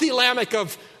 Not the Lamech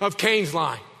of Cain's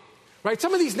line, right?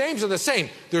 Some of these names are the same.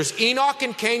 There's Enoch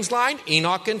in Cain's line,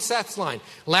 Enoch in Seth's line.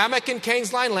 Lamech in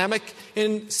Cain's line, Lamech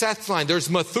in Seth's line. There's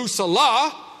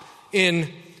Methuselah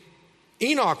in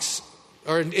Enoch's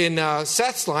or in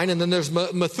Seth's line, and then there's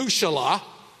Methuselah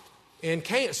in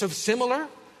Cain. So similar,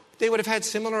 they would have had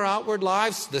similar outward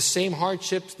lives, the same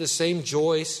hardships, the same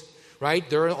joys, right?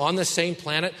 They're on the same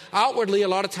planet. Outwardly, a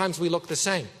lot of times we look the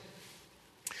same.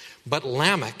 But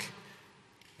Lamech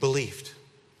believed.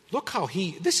 Look how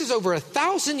this is over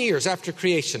 1,000 years after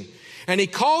creation. And he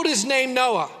called his name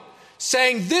Noah,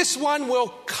 saying, "This one will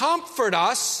comfort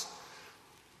us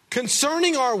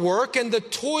concerning our work and the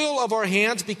toil of our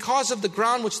hands because of the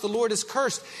ground which the Lord has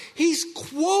cursed." He's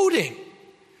quoting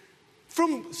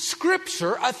from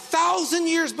Scripture 1,000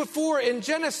 years before in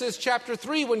Genesis chapter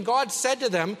 3, when God said to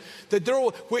them that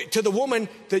to the woman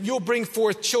that you'll bring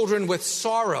forth children with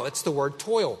sorrow. It's the word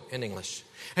toil in English.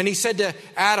 And he said to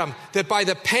Adam that by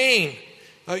the pain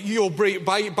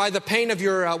by the pain of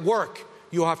your work,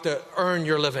 you'll have to earn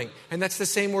your living. And that's the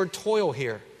same word toil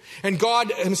here. And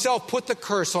God himself put the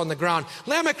curse on the ground.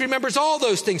 Lamech remembers all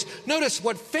those things. Notice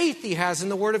what faith he has in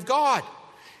the word of God.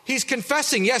 He's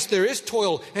confessing, yes, there is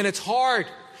toil and it's hard.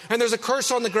 And there's a curse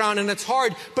on the ground and it's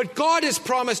hard. But God has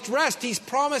promised rest. He's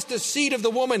promised the seed of the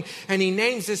woman. And he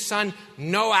names his son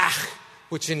Noach,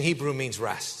 which in Hebrew means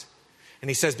rest. And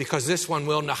he says, because this one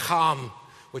will nacham,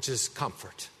 which is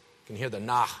comfort. You can hear the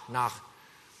nach.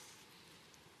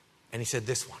 And he said,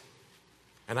 this one.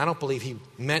 And I don't believe he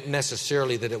meant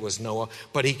necessarily that it was Noah,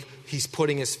 but he's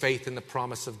putting his faith in the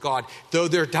promise of God. Though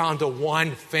they're down to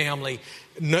one family,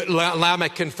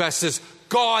 Lamech confesses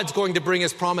God's going to bring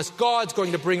his promise. God's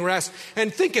going to bring rest.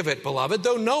 And think of it, beloved,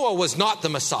 though Noah was not the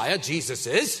Messiah, Jesus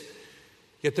is,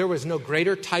 yet there was no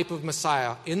greater type of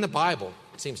Messiah in the Bible,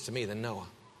 it seems to me, than Noah.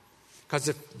 Because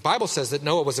the Bible says that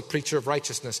Noah was a preacher of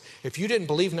righteousness. If you didn't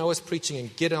believe Noah's preaching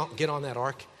and get on that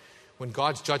ark, when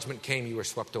God's judgment came, you were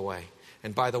swept away.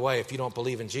 And by the way, if you don't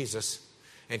believe in Jesus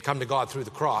and come to God through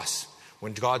the cross,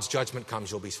 when God's judgment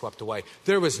comes, you'll be swept away.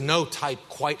 There was no type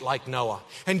quite like Noah.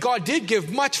 And God did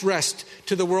give much rest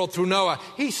to the world through Noah.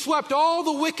 He swept all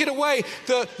the wicked away.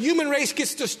 The human race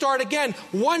gets to start again.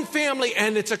 One family,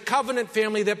 and it's a covenant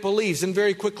family that believes. And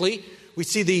very quickly, we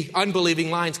see the unbelieving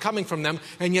lines coming from them.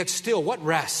 And yet still, what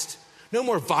rest? No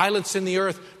more violence in the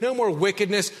earth. No more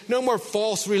wickedness. No more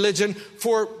false religion.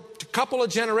 For a couple of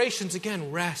generations,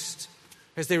 again, rest.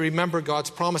 As they remember God's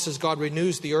promises, God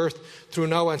renews the earth through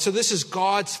Noah. And so this is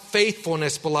God's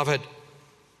faithfulness, beloved.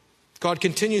 God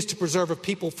continues to preserve a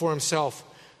people for himself.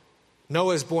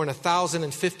 Noah is born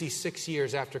 1,056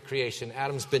 years after creation.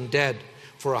 Adam's been dead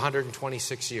for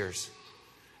 126 years.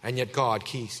 And yet God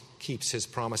keeps his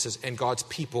promises, and God's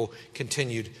people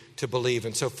continued to believe.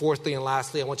 And so fourthly and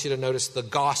lastly, I want you to notice the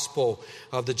gospel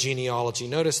of the genealogy.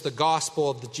 Notice the gospel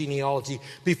of the genealogy.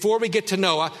 Before we get to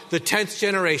Noah, the 10th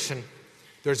generation,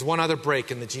 there's one other break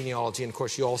in the genealogy, and of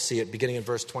course you all see it beginning in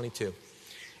verse 22.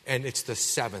 And it's the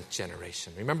 7th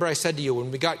generation. Remember I said to you when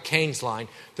we got Cain's line,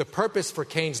 the purpose for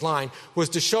Cain's line was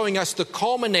to showing us the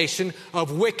culmination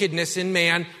of wickedness in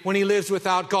man when he lives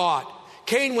without God.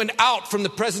 Cain went out from the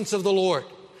presence of the Lord.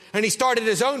 And he started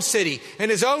his own city and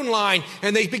his own line.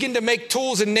 And they begin to make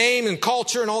tools and name and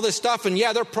culture and all this stuff. And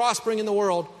yeah, they're prospering in the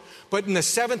world. But in the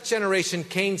 7th generation,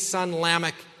 Cain's son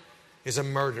Lamech is a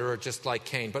murderer just like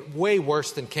Cain, but way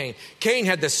worse than Cain. Cain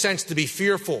had the sense to be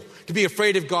fearful, to be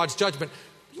afraid of God's judgment.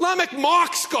 Lamech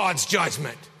mocks God's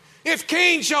judgment. If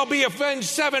Cain shall be avenged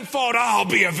sevenfold, I'll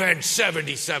be avenged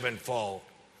 77-fold.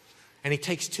 And he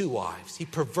takes 2 wives. He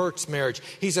perverts marriage.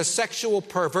 He's a sexual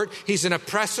pervert. He's an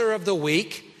oppressor of the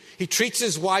weak. He treats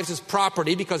his wives as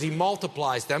property because he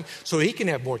multiplies them so he can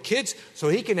have more kids, so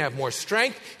he can have more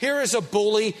strength. Here is a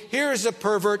bully. Here is a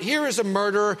pervert. Here is a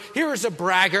murderer. Here is a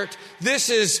braggart. This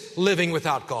is living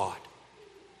without God.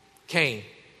 Cain,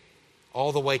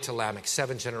 all the way to Lamech,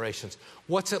 7 generations.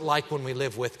 What's it like when we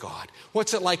live with God?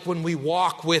 What's it like when we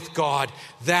walk with God?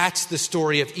 That's the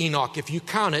story of Enoch. If you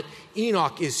count it,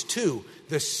 Enoch is 2.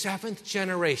 The 7th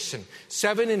generation.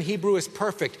 7 in Hebrew is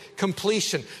perfect,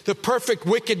 completion. The perfect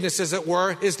wickedness, as it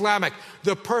were, is Lamech.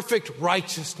 The perfect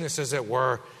righteousness, as it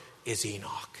were, is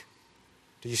Enoch.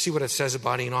 Do you see what it says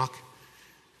about Enoch?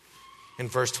 In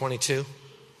verse 22.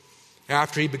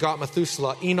 After he begot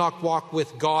Methuselah, Enoch walked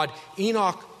with God.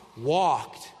 Enoch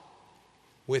walked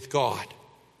with God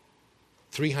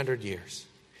 300 years.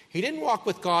 He didn't walk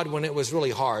with God when it was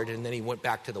really hard and then he went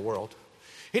back to the world.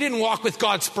 He didn't walk with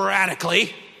God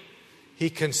sporadically. He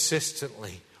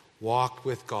consistently walked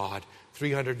with God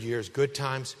 300 years, good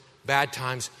times, bad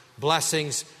times,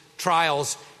 blessings,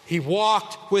 trials. He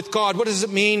walked with God. What does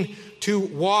it mean to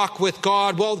walk with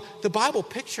God? Well, the Bible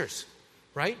pictures,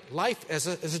 right, life as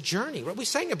a journey. Right? We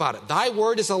sang about it. Thy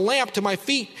word is a lamp to my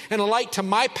feet and a light to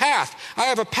my path. I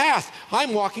have a path.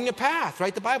 I'm walking a path,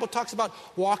 right? The Bible talks about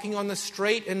walking on the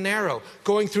straight and narrow,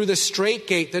 going through the straight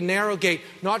gate, the narrow gate,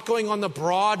 not going on the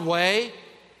broad way.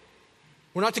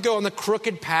 We're not to go on the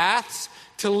crooked paths.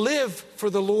 To live for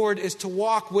the Lord is to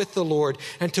walk with the Lord.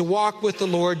 And to walk with the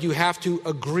Lord, you have to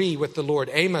agree with the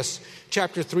Lord. Amos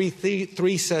chapter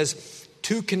 3 says,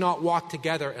 two cannot walk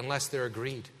together unless they're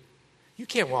agreed. You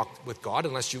can't walk with God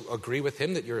unless you agree with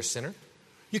him that you're a sinner.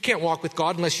 You can't walk with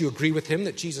God unless you agree with him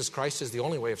that Jesus Christ is the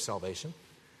only way of salvation.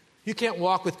 You can't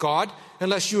walk with God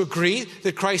unless you agree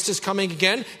that Christ is coming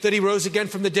again, that he rose again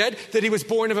from the dead, that he was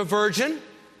born of a virgin.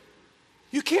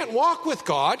 You can't walk with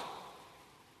God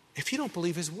if you don't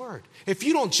believe his word. If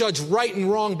you don't judge right and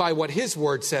wrong by what his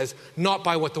word says, not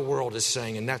by what the world is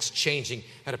saying. And that's changing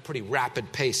at a pretty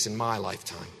rapid pace in my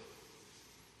lifetime.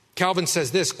 Calvin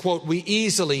says this, quote, we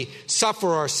easily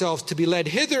suffer ourselves to be led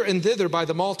hither and thither by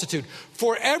the multitude.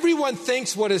 For everyone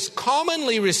thinks what is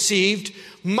commonly received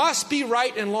must be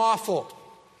right and lawful.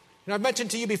 And I've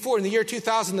mentioned to you before, in the year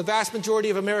 2000, the vast majority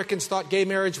of Americans thought gay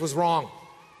marriage was wrong.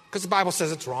 Because the Bible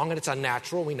says it's wrong and it's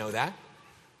unnatural. We know that.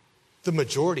 The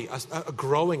majority, a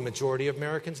growing majority of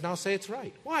Americans now say it's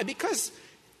right. Why? Because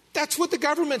that's what the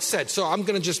government said. So I'm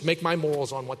going to just make my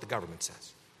morals on what the government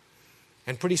says.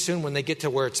 And pretty soon when they get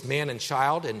to where it's man and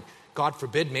child and, God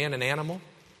forbid, man and animal,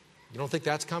 you don't think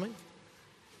that's coming?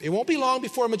 It won't be long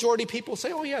before a majority of people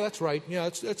say, oh yeah, that's right. Yeah,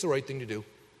 that's the right thing to do.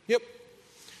 Yep.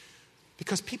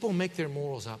 Because people make their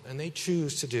morals up and they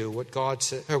choose to do what God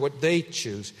says, or what they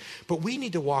choose. But we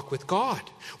need to walk with God.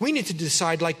 We need to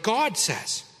decide like God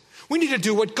says. We need to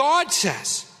do what God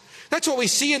says. That's what we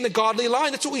see in the godly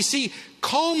line. That's what we see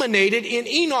culminated in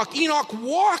Enoch. Enoch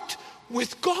walked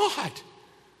with God.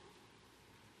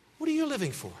 What are you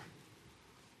living for?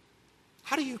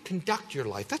 How do you conduct your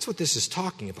life? That's what this is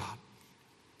talking about.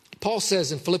 Paul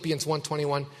says in Philippians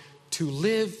 1:21, to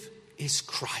live is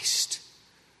Christ.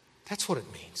 That's what it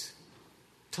means.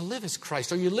 To live is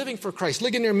Christ. Are you living for Christ?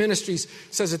 Ligonier Ministries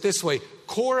says it this way,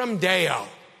 coram Deo.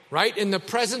 Right? In the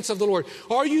presence of the Lord.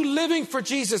 Are you living for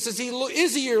Jesus? Is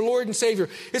he your Lord and Savior?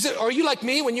 Are you like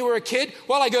me when you were a kid?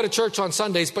 Well, I go to church on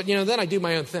Sundays, but then I do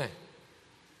my own thing.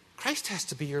 Christ has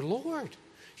to be your Lord.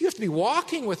 You have to be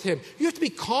walking with him. You have to be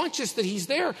conscious that he's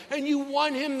there and you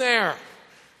want him there.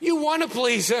 You want to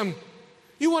please him.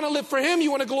 You want to live for him.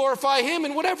 You want to glorify him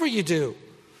in whatever you do.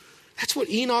 That's what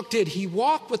Enoch did. He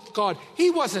walked with God.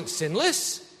 He wasn't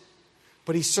sinless,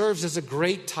 but he serves as a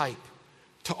great type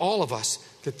to all of us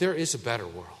that there is a better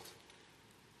world.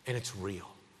 And it's real.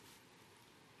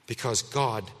 Because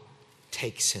God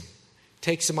takes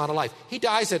him out of life. He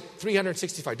dies at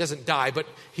 365. Doesn't die, but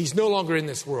he's no longer in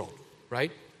this world,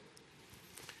 right?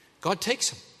 God takes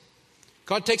him.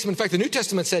 God takes him. In fact, the New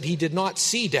Testament said he did not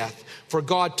see death, for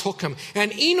God took him.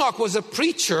 And Enoch was a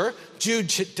preacher,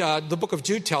 the book of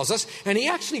Jude tells us, and he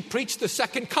actually preached the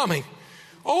second coming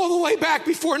all the way back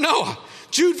before Noah.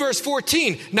 Jude verse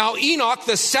 14, now Enoch,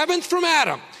 the seventh from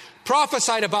Adam,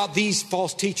 prophesied about these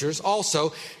false teachers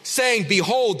also, saying,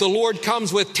 behold, the Lord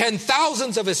comes with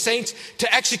 10,000s of his saints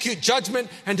to execute judgment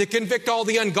and to convict all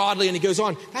the ungodly. And he goes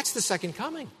on. That's the second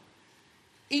coming.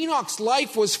 Enoch's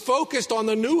life was focused on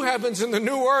the new heavens and the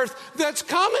new earth that's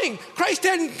coming. Christ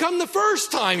hadn't come the first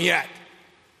time yet.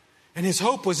 And his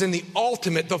hope was in the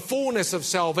ultimate, the fullness of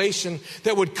salvation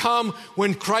that would come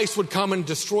when Christ would come and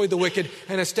destroy the wicked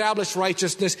and establish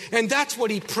righteousness. And that's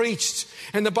what he preached.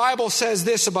 And the Bible says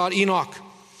this about Enoch.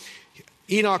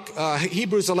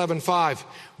 Hebrews 11:5.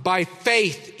 By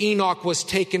faith Enoch was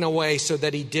taken away so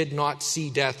that he did not see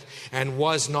death and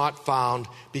was not found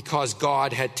because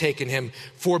God had taken him.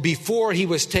 For before he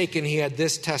was taken, he had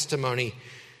this testimony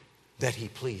that he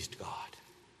pleased God.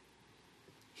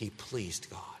 He pleased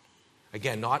God.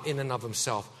 Again, not in and of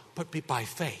himself, but by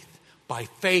faith. By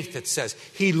faith, it says.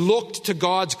 He looked to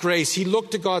God's grace. He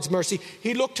looked to God's mercy.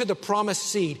 He looked to the promised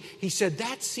seed. He said,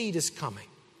 that seed is coming.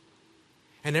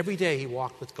 And every day he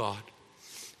walked with God.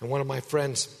 And one of my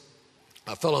friends,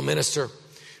 a fellow minister,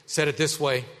 said it this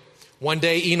way. One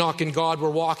day Enoch and God were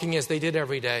walking as they did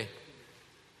every day.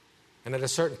 And at a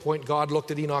certain point, God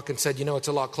looked at Enoch and said, it's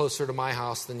a lot closer to my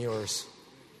house than yours.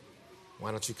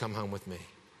 Why don't you come home with me?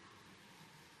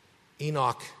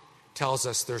 Enoch tells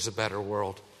us there's a better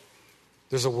world.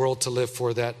 There's a world to live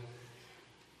for that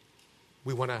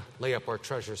We want to lay up our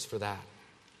treasures for that.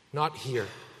 Not here,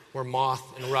 where moth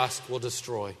and rust will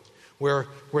destroy, where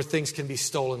things can be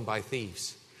stolen by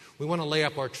thieves. We want to lay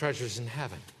up our treasures in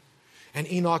heaven. And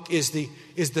Enoch is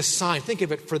the sign. Think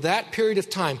of it, for that period of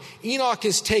time, Enoch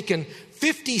is taken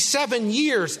 57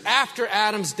 years after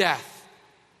Adam's death.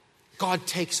 God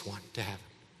takes one to heaven,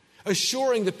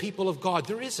 assuring the people of God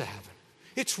there is a heaven.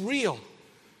 It's real.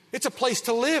 It's a place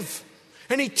to live.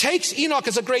 And he takes Enoch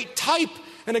as a great type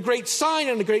and a great sign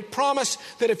and a great promise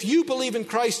that if you believe in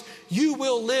Christ, you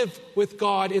will live with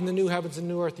God in the new heavens and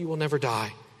new earth. You will never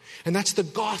die. And that's the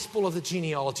gospel of the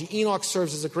genealogy. Enoch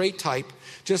serves as a great type,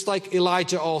 just like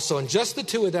Elijah also. And just the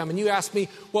two of them. And you ask me,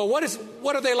 well, what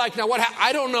are they like now?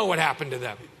 I don't know what happened to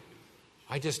them.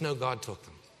 I just know God took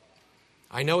them.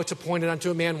 I know it's appointed unto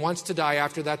a man once to die,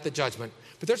 after that the judgment.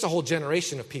 But there's a whole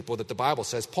generation of people that the Bible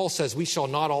says. Paul says we shall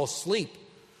not all sleep.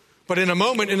 But in a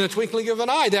moment, in the twinkling of an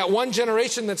eye, that one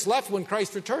generation that's left when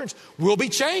Christ returns will be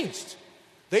changed.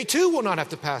 They too will not have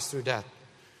to pass through death.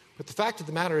 But the fact of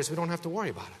the matter is we don't have to worry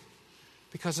about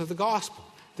it because of the gospel.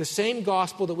 The same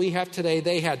gospel that we have today,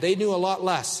 they had. They knew a lot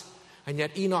less. And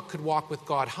yet Enoch could walk with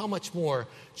God. How much more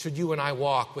should you and I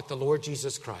walk with the Lord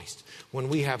Jesus Christ when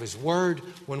we have his word,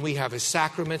 when we have his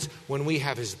sacraments, when we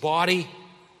have his body?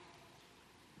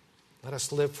 Let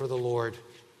us live for the Lord.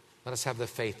 Let us have the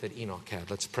faith that Enoch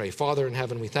had. Let's pray. Father in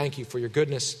heaven, we thank you for your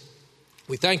goodness.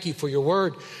 We thank you for your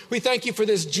word. We thank you for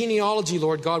this genealogy,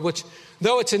 Lord God, which,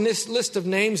 though it's in this list of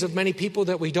names of many people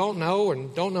that we don't know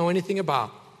and don't know anything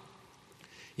about,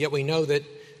 yet we know that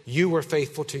you were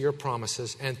faithful to your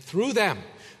promises, and through them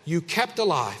you kept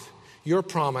alive your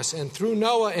promise. And through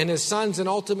Noah and his sons, and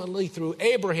ultimately through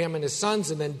Abraham and his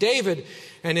sons, and then David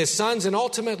and his sons, and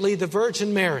ultimately the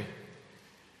Virgin Mary,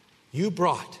 you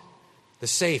brought the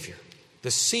Savior,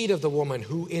 the seed of the woman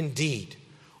who indeed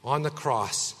on the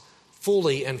cross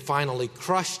fully and finally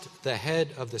crushed the head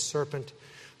of the serpent,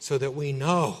 so that we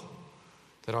know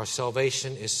that our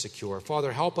salvation is secure.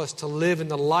 Father, help us to live in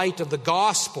the light of the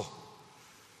gospel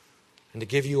and to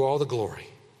give you all the glory,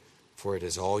 for it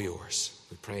is all yours.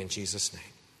 We pray in Jesus' name.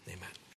 Amen.